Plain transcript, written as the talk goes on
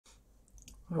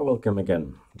Welcome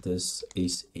again. This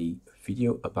is a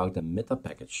video about the meta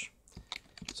package.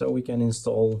 So we can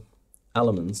install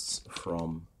elements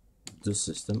from the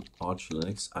system,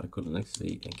 ArcoLinux,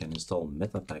 we can install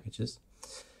meta packages.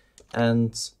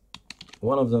 And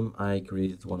one of them, I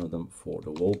created one of them for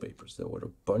the wallpapers. There were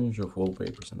a bunch of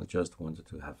wallpapers and I just wanted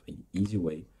to have an easy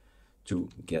way to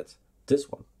get this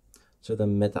one. So the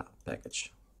meta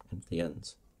package at the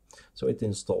end. So it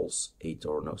installs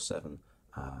 7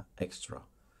 extra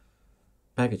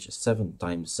packages, 7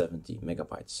 times 70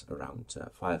 megabytes, around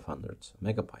 500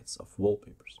 megabytes of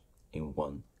wallpapers in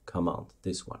one command,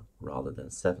 this one, rather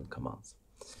than 7 commands.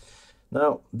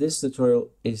 Now, this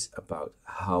tutorial is about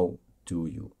how do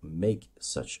you make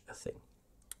such a thing.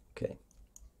 Okay,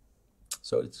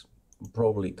 so it's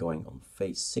probably going on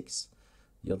phase 6,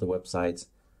 the other website,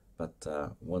 but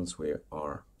once we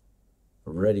are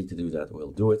ready to do that,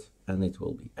 we'll do it, and it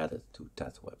will be added to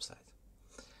that website.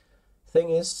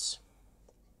 Thing is,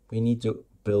 we need to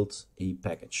build a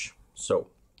package. So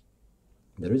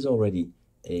there is already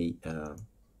a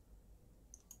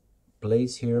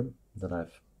place here that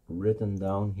I've written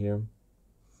down here,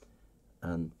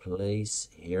 and place,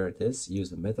 here it is, use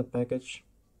the meta package.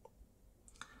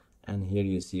 And here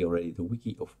you see already the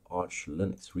wiki of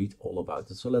ArcoLinux, read all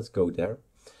about it. So let's go there.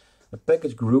 A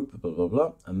package group, blah blah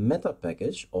blah. A meta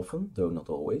package, often, though not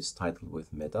always, titled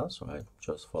with meta, so I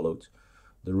just followed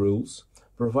the rules,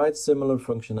 provides similar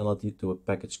functionality to a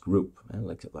package group. And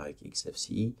like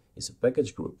XFCE is a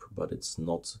package group, but it's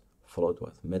not followed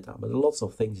with meta. But there are lots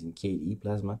of things in KDE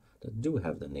Plasma that do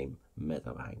have the name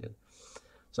meta behind it.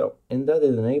 So in that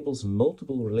it enables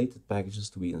multiple related packages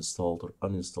to be installed or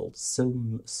uninstalled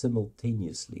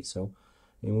simultaneously. So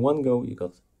in one go you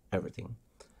got everything.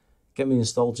 It can be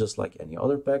installed just like any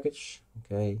other package.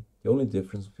 Okay, the only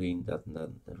difference between that and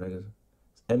the regular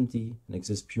is empty and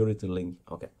exists purely to link.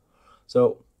 Okay,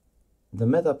 so the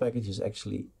meta package is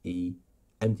actually a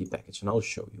empty package, and I'll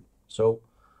show you. So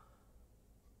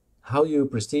how do you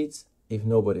proceed if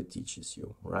nobody teaches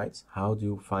you, right? How do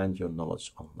you find your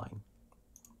knowledge online?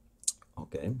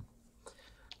 Okay,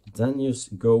 then you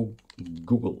go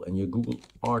Google and you Google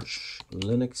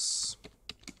ArcoLinux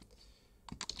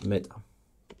meta.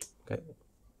 Okay,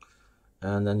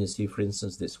 and then you see, for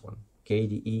instance, this one,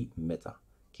 KDE meta.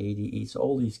 KDE, so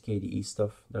all these KDE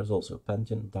stuff. There's also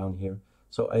Pantheon down here.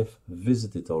 So I've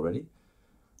visited already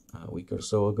a week or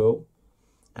so ago,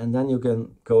 and then you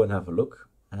can go and have a look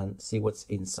and see what's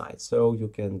inside. So you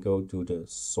can go to the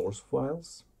source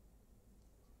files,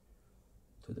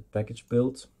 to the package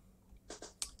build,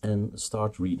 and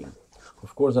start reading.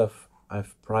 Of course,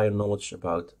 I've prior knowledge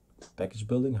about package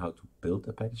building, how to build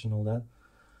a package and all that,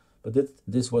 but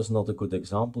this was not a good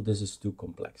example. This is too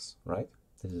complex, right?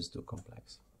 This is too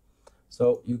complex.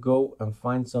 So you go and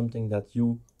find something that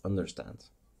you understand.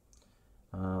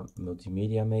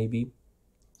 Multimedia maybe,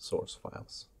 source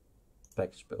files,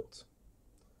 package build.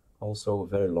 Also a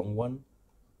very long one,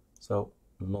 so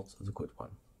not the good one.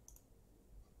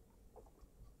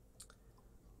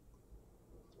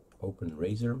 Open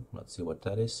Razor, let's see what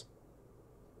that is.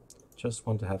 Just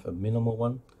want to have a minimal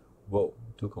one. Whoa,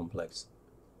 too complex.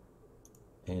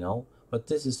 And all, but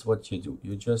this is what you do.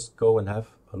 You just go and have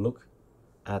a look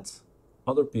at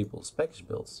other people's package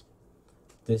builds.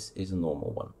 This is a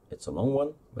normal one. It's a long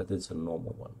one, but it's a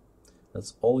normal one.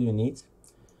 That's all you need.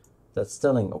 That's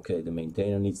telling, okay, the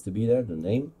maintainer needs to be there, the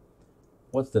name.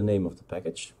 What's the name of the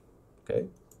package? Okay,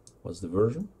 what's the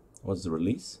version? What's the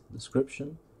release?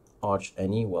 Description. Arch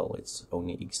any, well, it's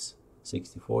only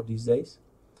x64 these days.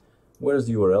 Where's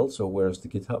the URL? So where's the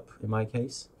GitHub in my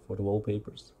case for the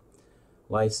wallpapers?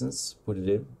 License, put it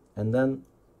in, and then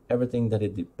everything that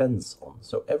it depends on.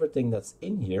 So everything that's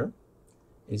in here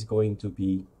is going to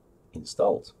be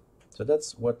installed. So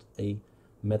that's what a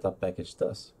meta package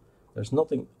does. There's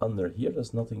nothing under here,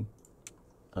 there's nothing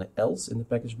else in the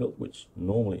package build, which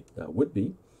normally there would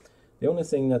be. The only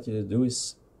thing that you do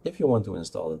is, if you want to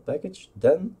install a package,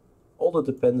 then all the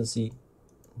dependencies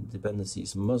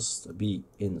must be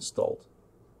installed.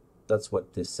 That's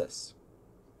what this says.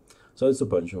 So it's a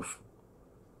bunch of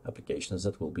applications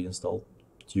that will be installed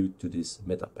due to this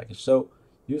meta package. So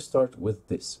you start with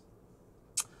this.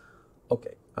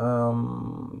 Okay,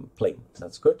 plain,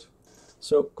 that's good.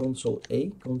 So Control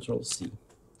A, Control C.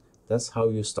 That's how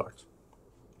you start.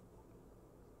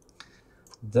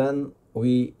 Then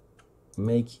we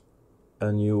make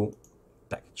a new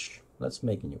package. Let's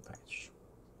make a new package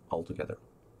altogether.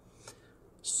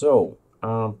 So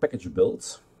package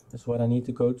build is what I need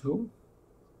to go to.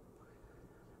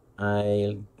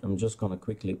 I'm just gonna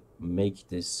quickly make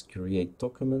this create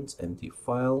document, empty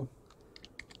file,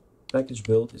 package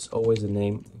build is always a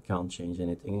name. You can't change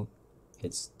anything.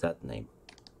 It's that name.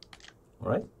 All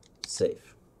right,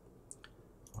 save.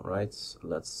 All right,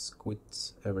 let's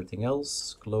quit everything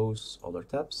else, close other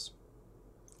tabs.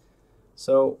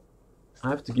 So I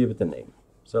have to give it a name.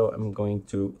 So I'm going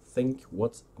to think,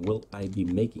 what will I be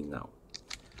making now?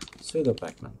 Sudo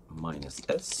pacman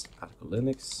 -s,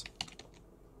 ArcoLinux,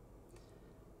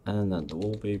 and then the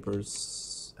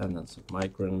wallpapers, and then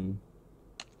Submicron.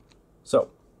 So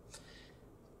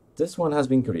this one has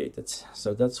been created.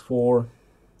 So that's for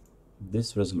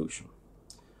this resolution.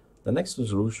 The next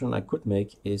resolution I could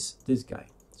make is this guy.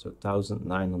 So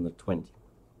 1920.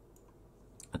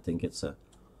 I think it's a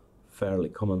fairly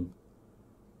common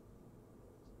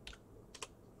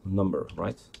number,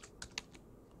 right?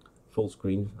 Full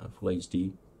screen, full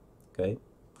HD. Okay,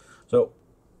 so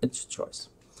it's a choice.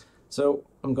 So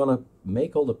I'm gonna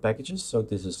make all the packages. So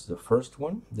this is the first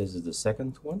one, this is the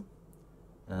second one,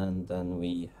 and then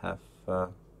we have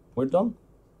we're done.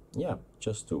 Yeah,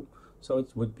 just two. So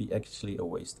it would be actually a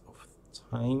waste of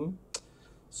time.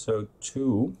 So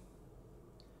two,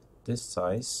 this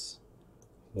size,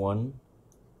 1,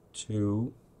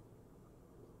 2,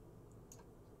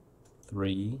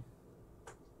 3,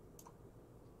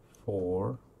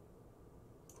 4,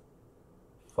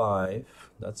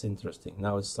 5. That's interesting.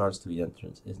 Now it starts to be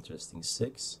interesting.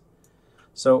 6.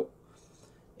 So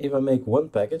if I make one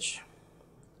package,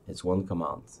 it's one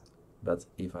command. But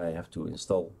if I have to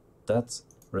install that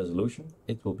resolution,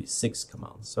 it will be 6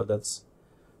 commands. So that's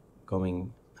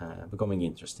becoming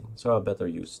interesting. So I better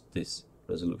use this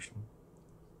resolution.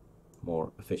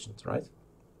 More efficient, right?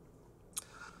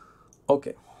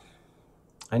 Okay.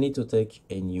 I need to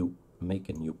make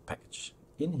a new package.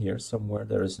 In here somewhere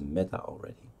there is meta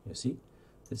already. You see,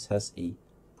 this has a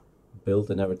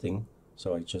build and everything,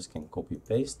 so I just can copy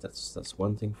paste. That's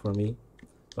one thing for me,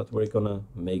 but we're gonna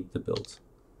make the build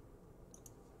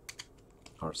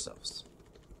ourselves.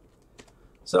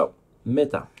 So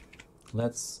meta,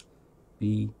 let's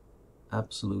be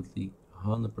absolutely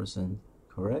 100%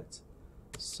 correct.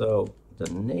 So the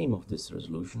name of this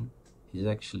resolution is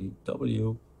actually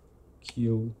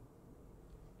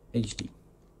WQHD.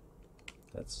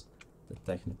 That's the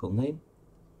technical name,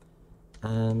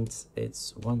 and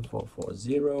it's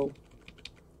 1440,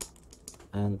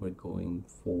 and we're going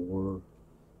for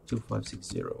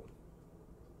 2560.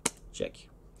 Check.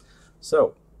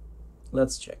 So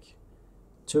let's check.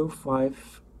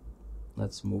 25.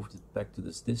 Let's move it back to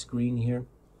this screen here.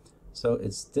 So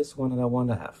it's this one that I want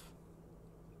to have.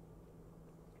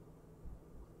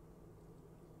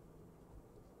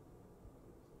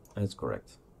 That's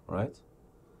correct, right?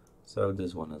 So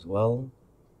this one as well.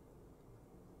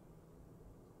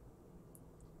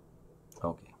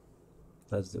 Okay,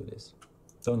 let's do this.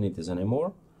 Don't need this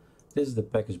anymore. This is the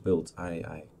package build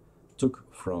I took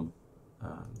from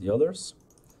the others.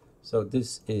 So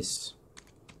this is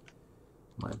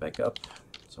my backup.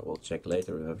 So we'll check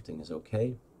later if everything is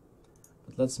okay.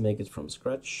 But let's make it from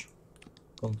scratch.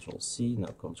 Control C,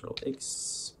 now Control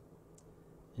X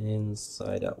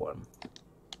inside that one.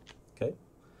 Okay.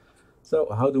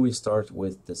 So how do we start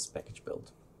with this package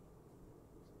build?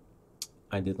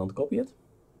 I did not copy it,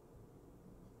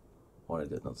 or I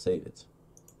did not save it.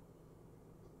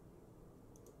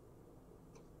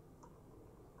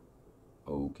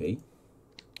 Okay.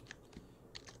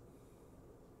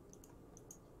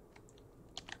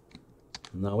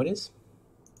 Now it is.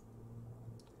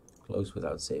 Close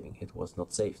without saving. It was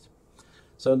not saved.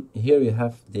 So here you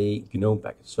have the GNOME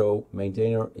package. So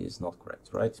maintainer is not correct,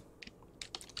 right?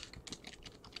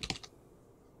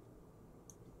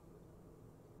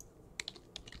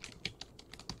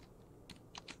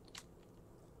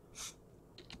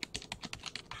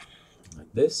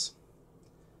 Like this.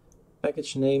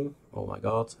 Package name. Oh my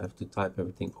god, I have to type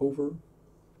everything over.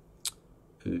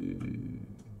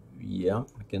 Yeah,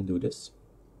 I can do this.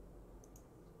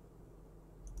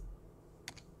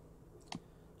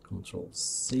 Control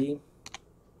C.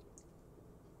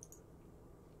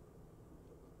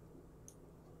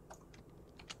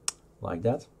 Like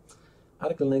that.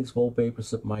 ArcoLinux wallpaper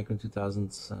Submicron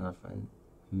 2000 and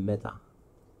meta.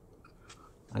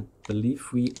 I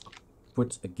believe we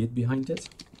put a Git behind it.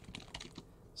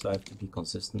 So I have to be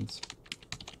consistent.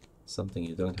 Something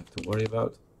you don't have to worry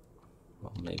about.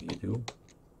 Well, maybe you do.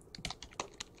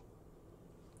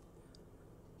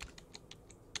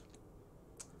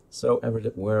 So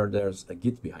everywhere there's a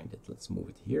Git behind it. Let's move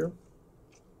it here.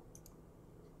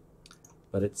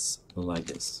 But it's like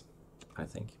this, I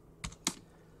think.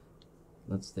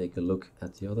 Let's take a look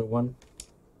at the other one.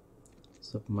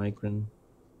 Submicron.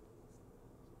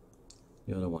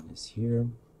 The other one is here.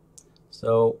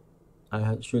 So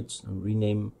should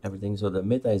rename everything. So the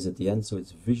meta is at the end, so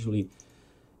it's visually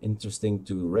interesting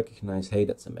to recognize, hey,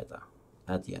 that's a meta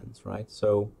at the end, right?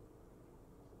 So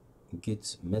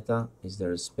git meta, is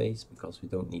there a space? Because we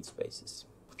don't need spaces.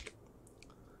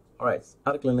 All right,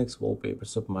 ArcoLinux wallpaper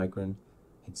submicron,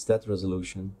 it's that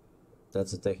resolution,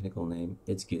 that's a technical name,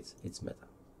 it's git, it's meta.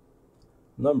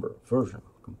 Number, version,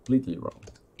 completely wrong.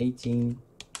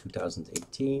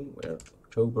 2018, where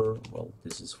October, well,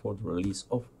 this is for the release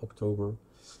of October.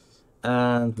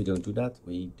 And we don't do that,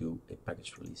 we do a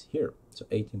package release here. So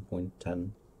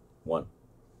 18.10.1.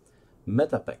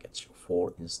 Meta package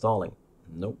for installing.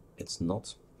 No, it's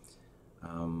not.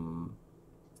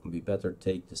 We better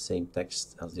take the same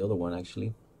text as the other one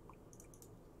actually.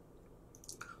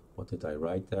 What did I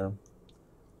write there?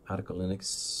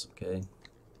 ArcoLinux, okay.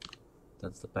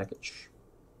 That's the package.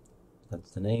 That's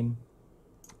the name.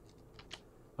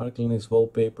 ArcoLinux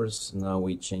wallpapers. Now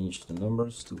we change the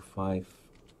numbers to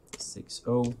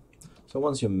 560. So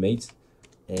once you made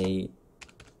a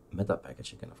meta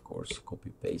package, you can of course copy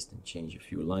paste and change a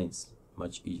few lines.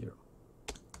 Much easier.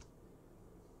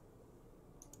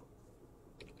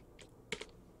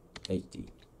 HD.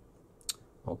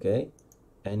 Okay.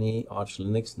 Any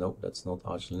ArcoLinux? No, that's not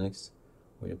ArcoLinux.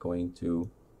 We're going to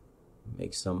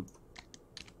make some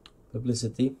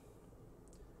publicity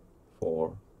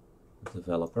for the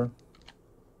developer,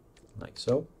 like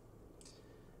so.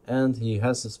 And he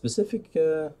has a specific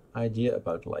idea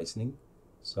about licensing,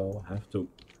 so I have to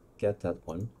get that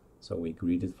one. So we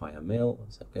agreed it via mail.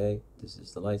 It's okay, this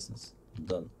is the license,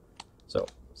 done. So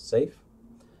save,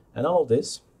 and all of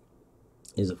this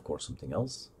is of course something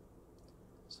else.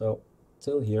 So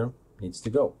till here needs to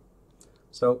go.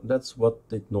 So that's what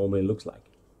it normally looks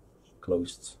like,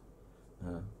 closed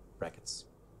brackets.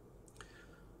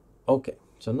 Okay,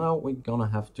 so now we're gonna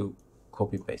have to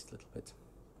copy paste a little bit.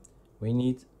 We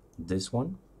need this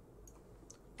one,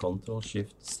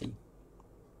 Ctrl-Shift-C.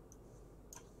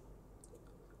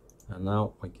 And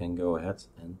now we can go ahead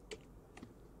and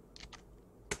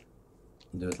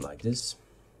do it like this.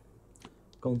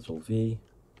 Ctrl-V,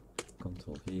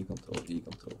 Ctrl-V, Ctrl-V,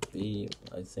 Ctrl-V.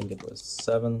 I think it was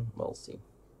 7, we'll see.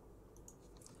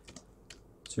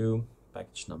 2,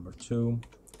 package number 2,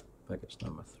 package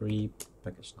number 3,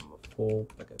 package number 4,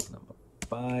 package number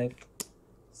 5,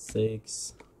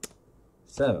 6,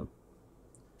 7.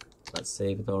 Let's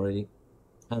save it already.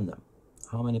 And then,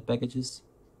 how many packages?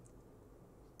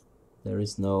 There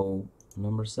is no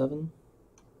number 7.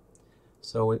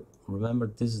 So remember,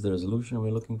 this is the resolution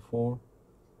we're looking for.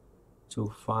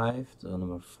 5, the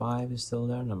number 5 is still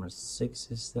there, number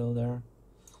 6 is still there.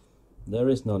 There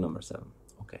is no number 7.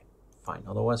 Okay, fine.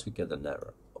 Otherwise we get an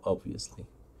error, obviously.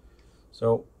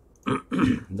 So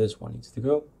this one needs to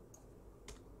go.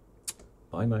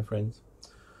 Bye, my friend.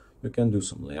 You can do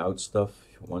some layout stuff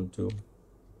if you want to,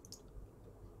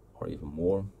 or even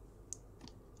more.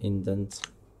 Indent,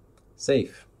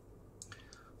 save.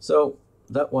 So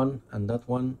that one and that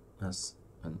one has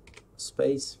a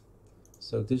space.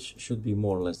 So this should be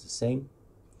more or less the same.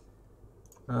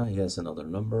 He has another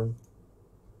number.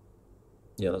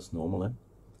 Yeah, that's normal, eh?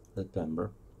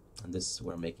 September. And this,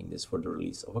 we're making this for the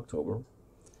release of October.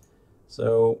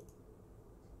 So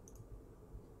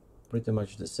pretty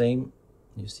much the same.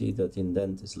 You see that the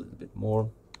indent is a little bit more.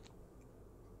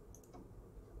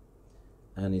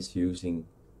 And he's using,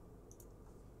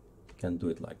 you can do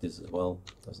it like this as well,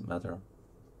 doesn't matter.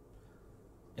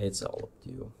 It's all up to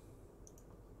you.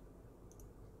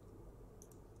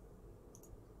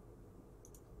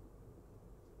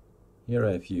 Here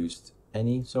I've used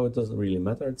any, so it doesn't really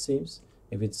matter, it seems.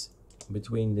 If it's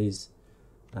between these,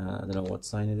 I don't know what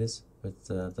sign it is, but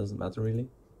it doesn't matter really.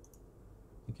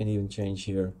 You can even change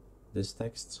here this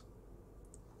text.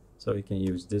 So you can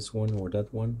use this one or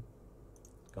that one.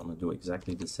 Gonna do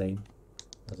exactly the same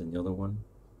as in the other one.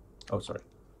 Oh, sorry,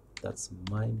 that's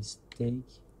my mistake.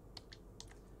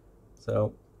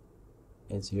 So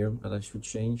it's here that I should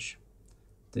change.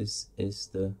 This is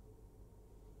the,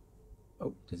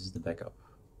 oh, this is the backup.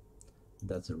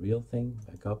 That's a real thing,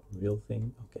 backup, real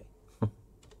thing, okay.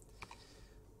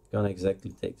 Gonna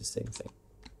exactly take the same thing.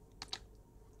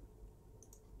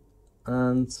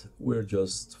 And we're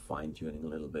just fine-tuning a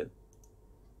little bit.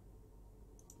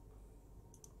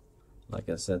 Like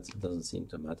I said, it doesn't seem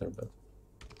to matter, but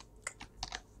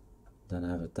then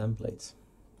I have a template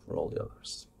for all the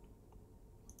others.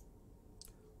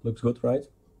 Looks good, right?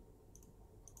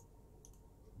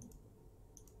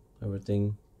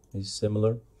 Everything is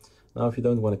similar. Now if you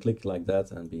don't want to click like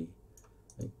that and be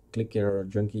a clicker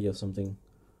junkie or something,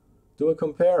 do a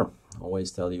compare.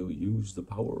 Always tell you, use the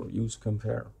power, use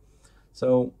compare.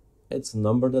 So it's a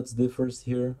number that differs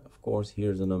here. Of course,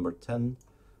 here's the number 10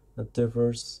 that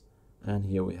differs, and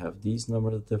here we have these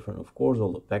numbers that differ. Of course,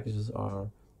 all the packages are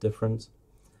different,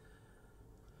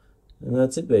 and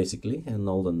that's it basically. And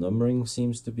all the numbering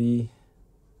seems to be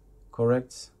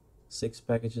correct. 6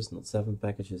 packages, not 7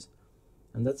 packages,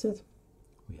 and that's it.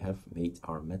 We have made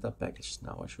our meta package.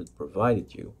 Now I should provide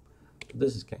it you. So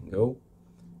this can go.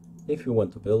 If you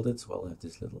want to build it, well, I have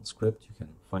this little script. You can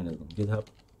find it on GitHub.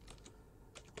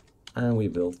 And we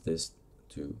built this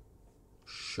to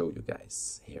show you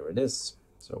guys. Here it is.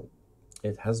 So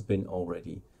it has been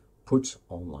already put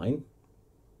online.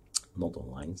 Not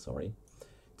online, sorry.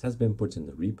 It has been put in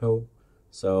the repo.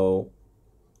 So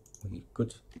we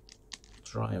could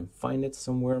try and find it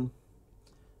somewhere.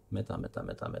 Meta.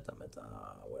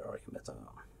 Where are you, meta?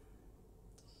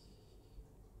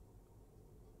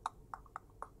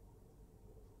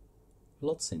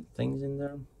 Lots of things in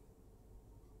there.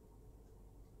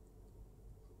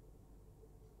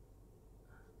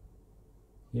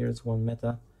 Here's one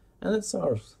meta, and it's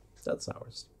ours. That's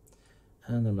ours.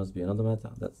 And there must be another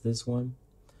meta. That's this one.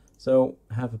 So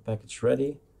have a package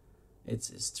ready.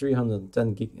 It's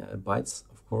 310 gigabytes,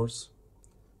 of course.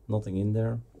 Nothing in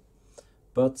there.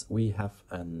 But we have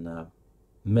a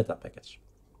meta package.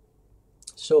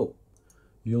 So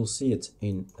you'll see it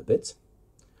in a bit.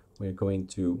 We're going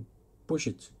to push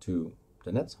it to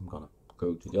the net. I'm gonna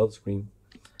go to the other screen,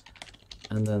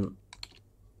 and then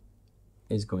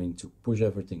it's going to push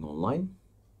everything online,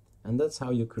 and that's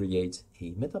how you create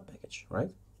a meta package,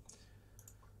 right?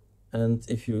 And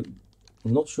if you're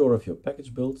not sure of your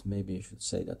package build, maybe you should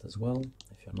say that as well.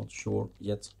 If you're not sure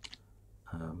yet,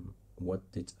 what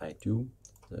did I do?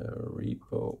 The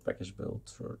repo package build,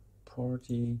 third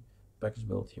party package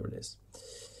build, here it is.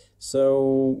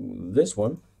 So this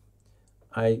one,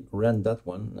 I ran that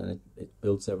one, and it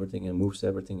builds everything and moves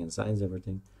everything and signs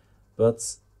everything.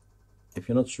 But if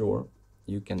you're not sure,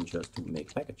 you can just do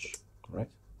make package, right?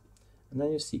 And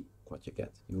then you see what you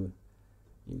get. You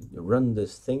run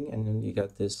this thing, and then you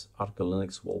get this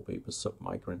ArcoLinux wallpaper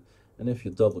submicron. And if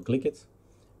you double click it,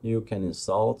 you can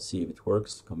install it, see if it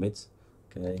works, commit.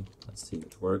 Okay, let's see if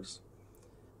it works.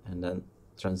 And then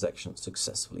transaction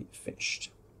successfully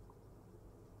finished.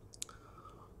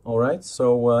 All right,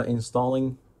 so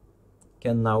installing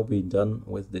can now be done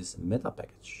with this meta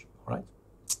package. All right,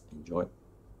 enjoy.